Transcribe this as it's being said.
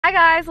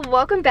Hi guys,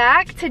 welcome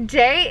back.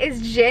 Today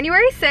is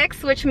January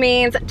 6th, which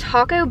means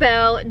Taco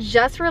Bell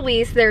just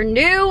released their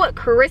new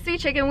crispy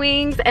chicken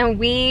wings and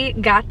we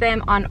got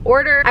them on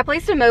order. I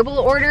placed a mobile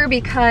order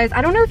because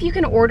I don't know if you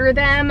can order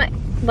them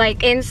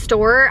like in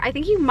store. I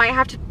think you might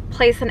have to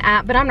place an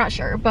app, but I'm not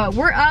sure. But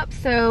we're up,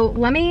 so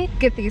let me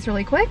get these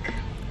really quick.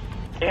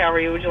 Hey, how are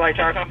you? Would you like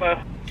jar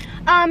combo?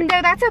 No,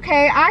 that's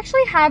okay. I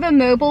actually have a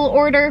mobile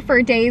order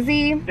for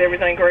Daisy. Is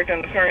everything correct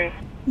on the screen?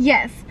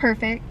 Yes,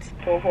 perfect.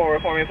 Pull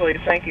forward for me, please.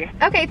 Thank you.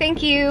 Okay,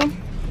 thank you.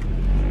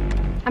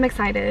 I'm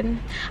excited.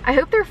 I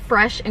hope they're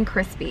fresh and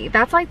crispy.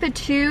 That's like the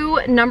two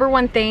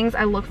 #1 things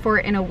I look for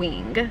in a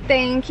wing.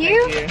 Thank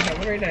you. Thank you.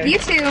 Have a great day. You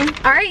too.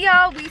 All right,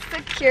 y'all, we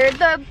secured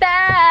the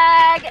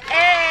bag.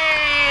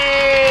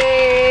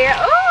 Hey!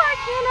 Oh, I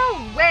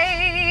cannot wait.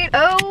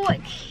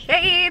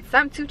 Okay, it's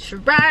time to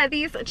try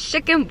these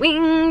chicken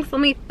wings.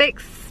 Let me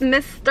fix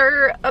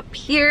Mr. up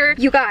here.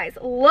 You guys,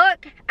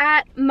 look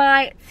at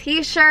my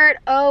t-shirt.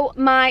 Oh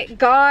my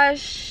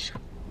gosh.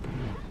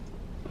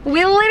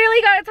 We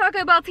literally got a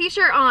Taco Bell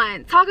t-shirt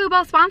on. Taco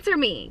Bell sponsor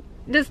me.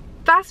 Does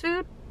fast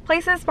food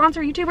places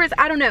sponsor YouTubers?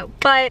 I don't know.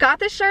 But got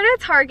this shirt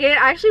at Target.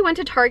 I actually went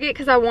to Target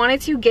because I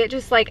wanted to get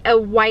just like a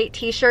white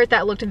t-shirt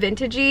that looked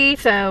vintagey.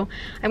 So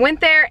I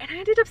went there and I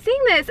ended up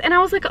seeing this and I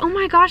was like, oh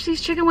my gosh,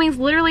 these chicken wings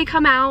literally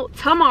come out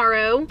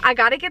tomorrow. I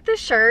gotta get this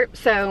shirt,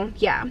 so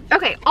yeah.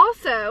 Okay,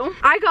 also,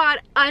 I got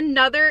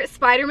another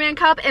Spider-Man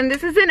cup and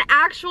this is an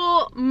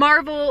actual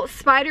Marvel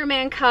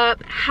Spider-Man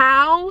cup.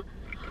 How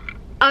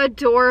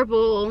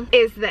adorable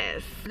is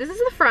this? This is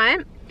the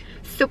front,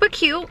 super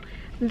cute.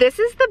 This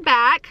is the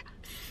back,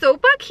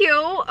 super cute.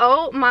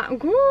 Oh my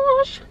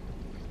gosh.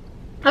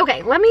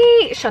 Okay, let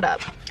me shut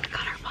up.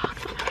 Got our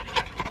box already.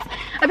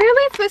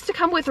 Apparently it's supposed to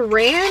come with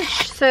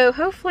ranch, so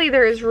hopefully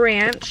there is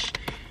ranch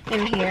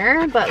in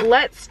here, but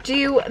let's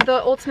do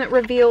the ultimate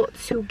reveal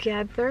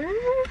together.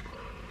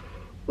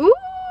 Ooh,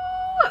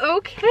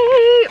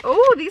 okay.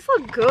 Oh, these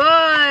look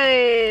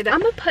good.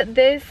 I'm gonna put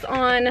this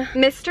on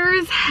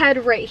Mr's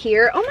head right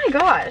here. Oh my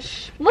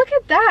gosh, look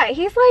at that.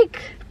 He's like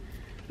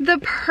the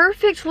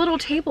perfect little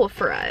table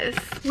for us.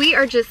 We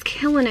are just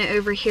killing it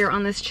over here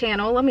on this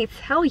channel, let me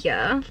tell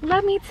ya.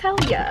 Let me tell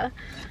ya.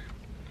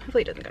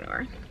 Hopefully it doesn't go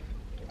nowhere.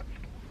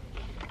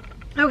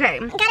 Okay.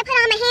 Gotta put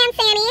on my hand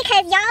sanitizer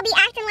because y'all be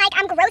acting like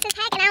I'm gross as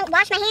heck and I don't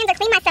wash my hands or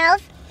clean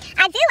myself.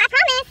 I do, I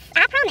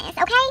promise,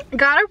 okay?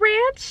 Got a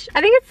ranch?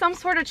 I think it's some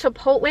sort of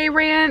Chipotle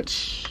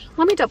ranch.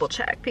 Let me double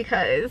check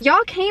because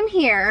y'all came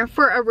here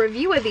for a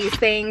review of these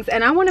things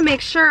and I want to make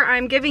sure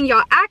I'm giving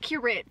y'all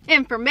accurate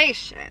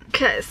information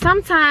because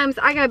sometimes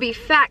I gotta be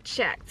fact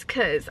checked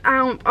because I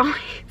don't always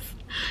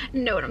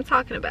know what I'm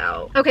talking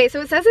about. Okay,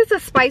 so it says it's a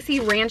spicy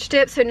ranch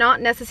dip, so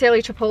not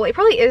necessarily Chipotle. It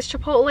probably is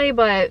Chipotle,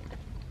 but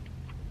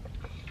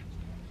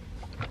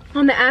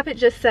on the app it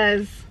just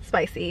says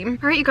spicy. All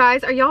right, you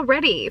guys, are y'all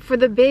ready for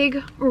the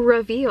big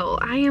reveal?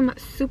 I am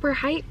super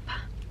hype.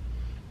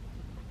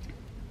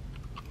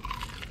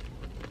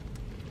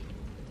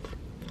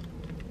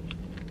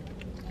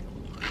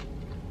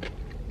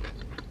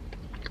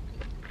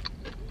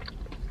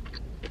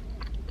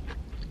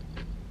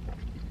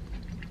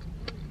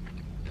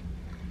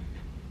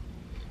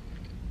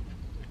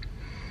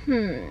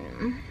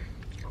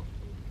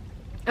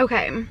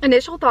 Okay,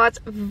 initial thoughts,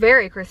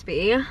 very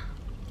crispy.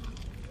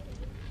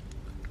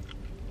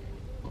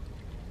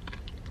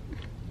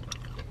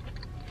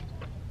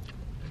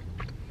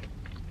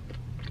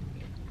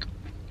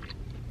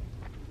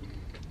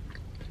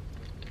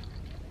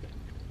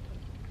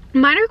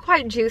 Mine are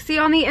quite juicy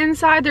on the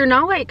inside. They're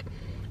not like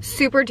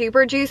super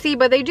duper juicy,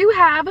 but they do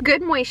have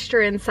good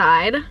moisture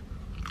inside.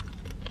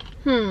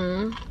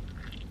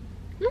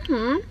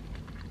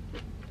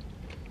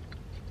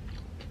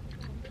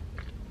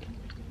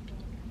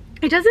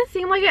 It doesn't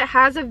seem like it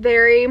has a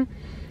very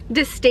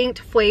distinct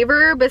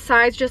flavor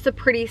besides just a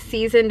pretty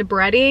seasoned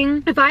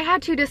breading. If I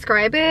had to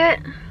describe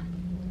it,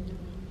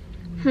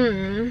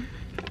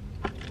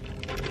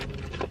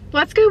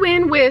 let's go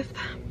in with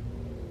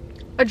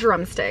a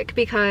drumstick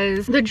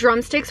because the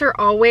drumsticks are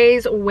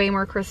always way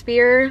more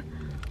crispier.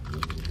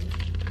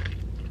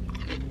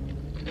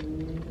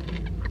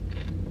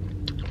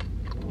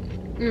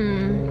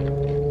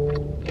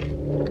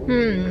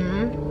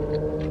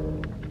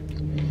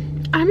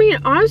 I mean,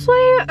 honestly,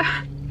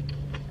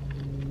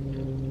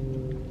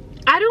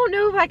 I don't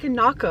know if I can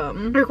knock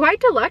them. They're quite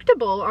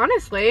delectable,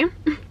 honestly.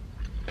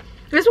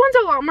 This one's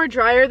a lot more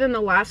drier than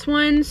the last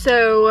one,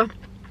 so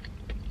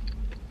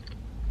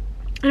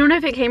I don't know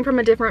if it came from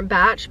a different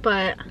batch,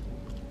 but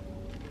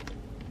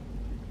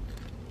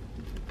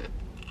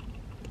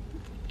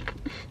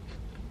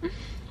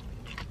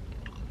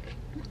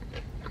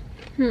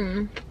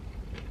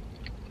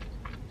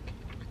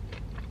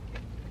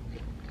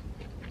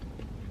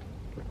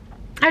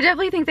I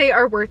definitely think they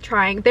are worth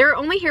trying. They're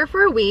only here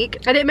for a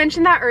week. I didn't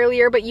mention that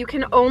earlier, but you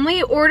can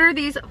only order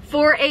these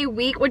for a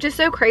week, which is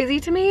so crazy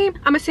to me.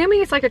 I'm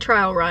assuming it's like a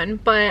trial run,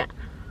 but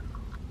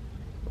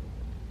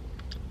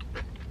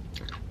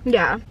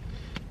yeah.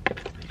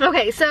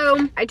 Okay,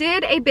 so I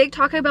did a big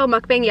Taco Bell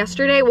mukbang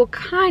yesterday. Well,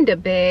 kind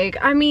of big.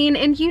 I mean,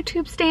 in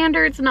YouTube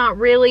standards, not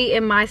really.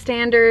 In my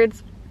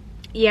standards,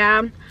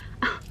 yeah.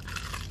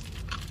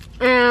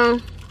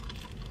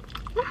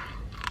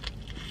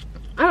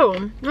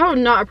 Oh,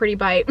 not a pretty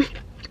bite.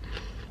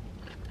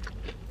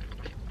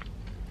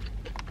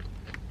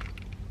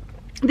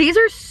 These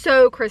are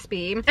so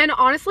crispy, and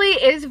honestly,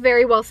 it is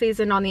very well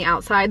seasoned on the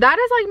outside. That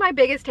is like my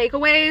biggest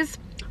takeaways.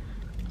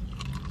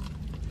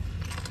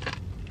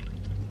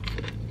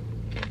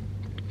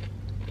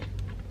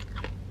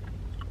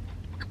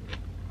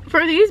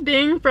 For these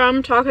being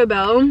from Taco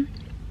Bell,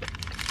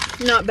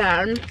 not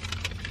bad.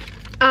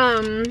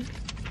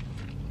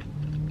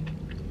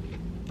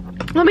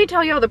 Let me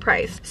tell y'all the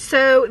price.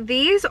 So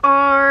these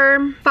are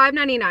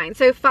 $5.99.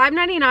 So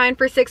 $5.99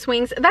 for 6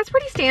 wings. That's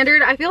pretty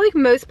standard. I feel like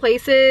most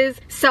places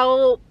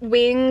sell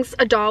wings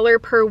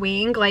 $1 per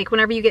wing. Like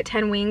whenever you get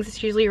 10 wings,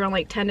 it's usually around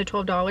like $10 to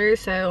 $12.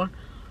 So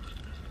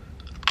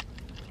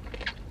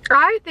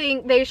I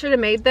think they should have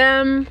made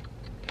them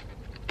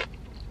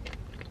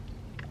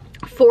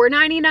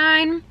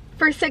 $4.99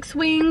 for 6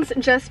 wings,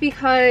 just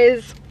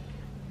because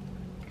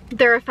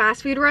they're a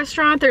fast food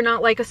restaurant. They're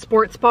not like a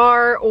sports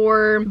bar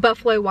or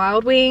Buffalo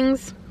Wild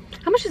Wings.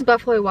 How much does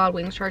Buffalo Wild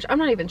Wings charge? I'm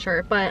not even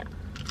sure, but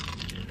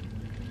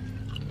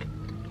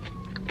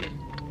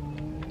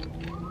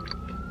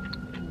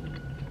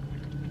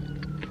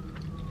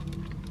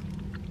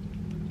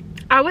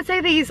I would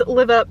say these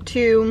live up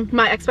to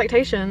my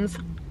expectations.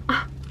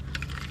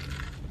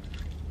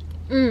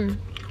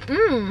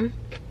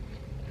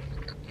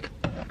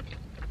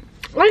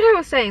 Like I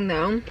was saying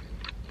though,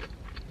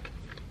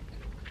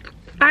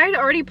 I had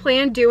already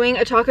planned doing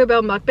a Taco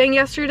Bell mukbang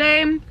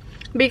yesterday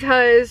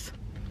because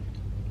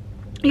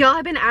y'all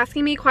have been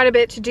asking me quite a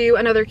bit to do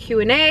another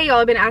Q&A. Y'all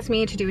have been asking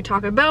me to do a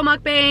Taco Bell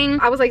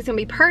mukbang. I was like, it's gonna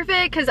be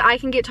perfect because I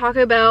can get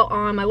Taco Bell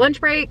on my lunch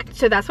break.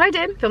 So that's what I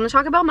did, film the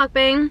Taco Bell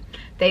mukbang.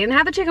 They didn't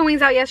have the chicken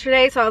wings out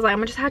yesterday, so I was like, I'm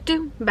gonna just have to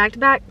do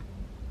back-to-back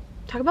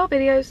Taco Bell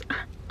videos.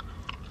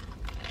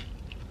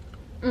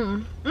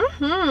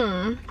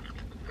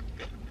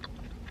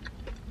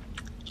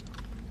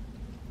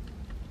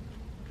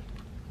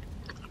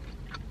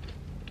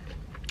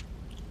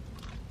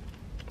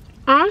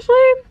 Honestly,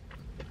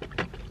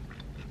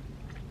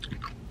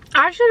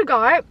 I should have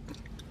got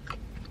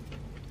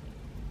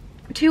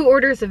 2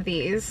 orders of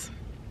these.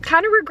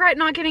 Kind of regret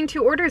not getting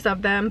 2 orders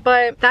of them,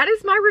 but that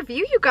is my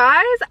review, you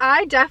guys.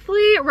 I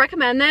definitely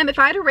recommend them. If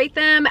I had to rate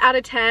them out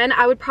of 10,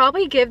 I would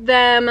probably give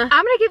them, I'm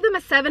gonna give them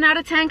a 7 out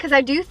of 10 because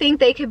I do think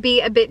they could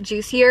be a bit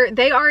juicier.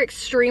 They are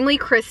extremely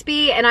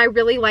crispy and I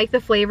really like the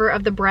flavor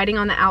of the breading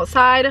on the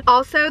outside.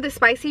 Also, the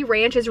spicy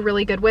ranch is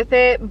really good with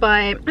it, but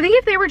I think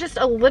if they were just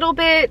a little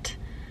bit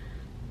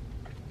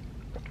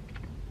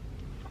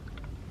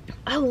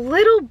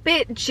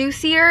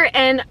juicier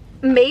and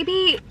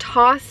maybe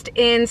tossed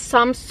in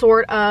some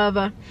sort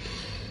of,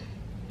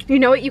 you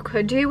know what you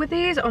could do with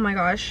these? Oh my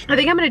gosh, I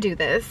think I'm gonna do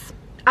this.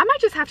 I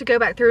might just have to go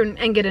back through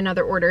and get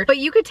another order. But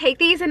you could take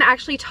these and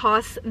actually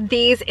toss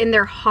these in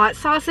their hot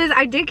sauces.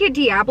 I did get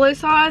Diablo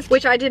sauce,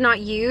 which I did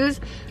not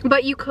use,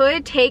 but you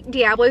could take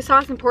Diablo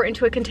sauce and pour it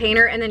into a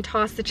container and then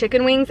toss the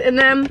chicken wings in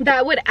them.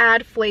 That would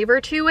add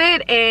flavor to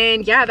it,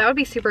 and yeah, that would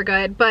be super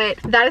good. But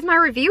that is my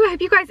review. I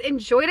hope you guys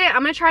enjoyed it.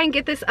 I'm gonna try and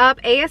get this up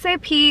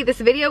ASAP. This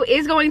video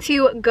is going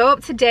to go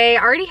up today.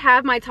 I already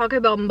have my Taco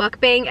Bell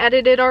mukbang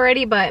edited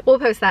already, but we'll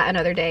post that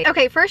another day.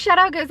 Okay, first shout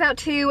out goes out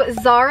to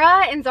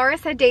Zara, and Zara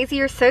said, Daisy,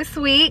 you're so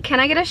sweet. Can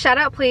I get a shout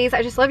out, please?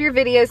 I just love your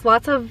videos.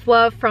 Lots of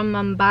love from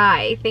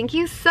Mumbai. Thank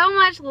you so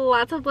much.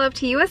 Lots of love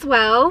to you as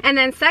well. And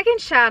then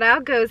second shout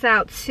out goes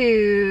out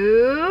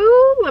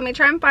to, let me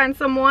try and find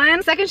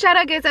someone. Second shout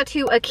out goes out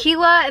to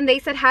Akila, and they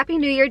said, Happy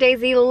New Year,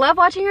 Daisy. Love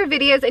watching your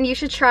videos, and you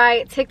should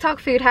try TikTok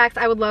food hacks.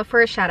 I would love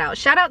for a shout out.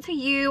 Shout out to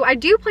you. I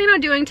do plan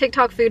on doing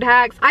TikTok food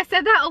hacks. I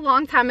said that a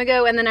long time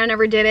ago and then I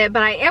never did it,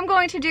 but I am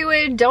going to do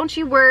it. Don't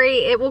you worry.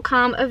 It will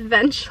come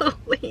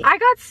eventually. I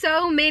got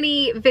so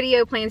many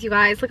video plans, you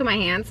guys. Look at my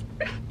hands.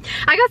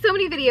 I got so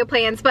many video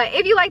plans, but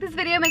if you like this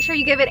video, make sure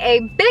you give it a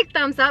big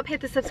thumbs up.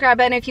 Hit the subscribe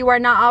button if you are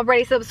not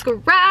already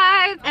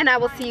subscribed, and I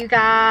will see you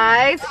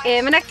guys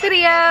in the next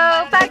video.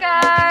 Bye,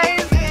 guys.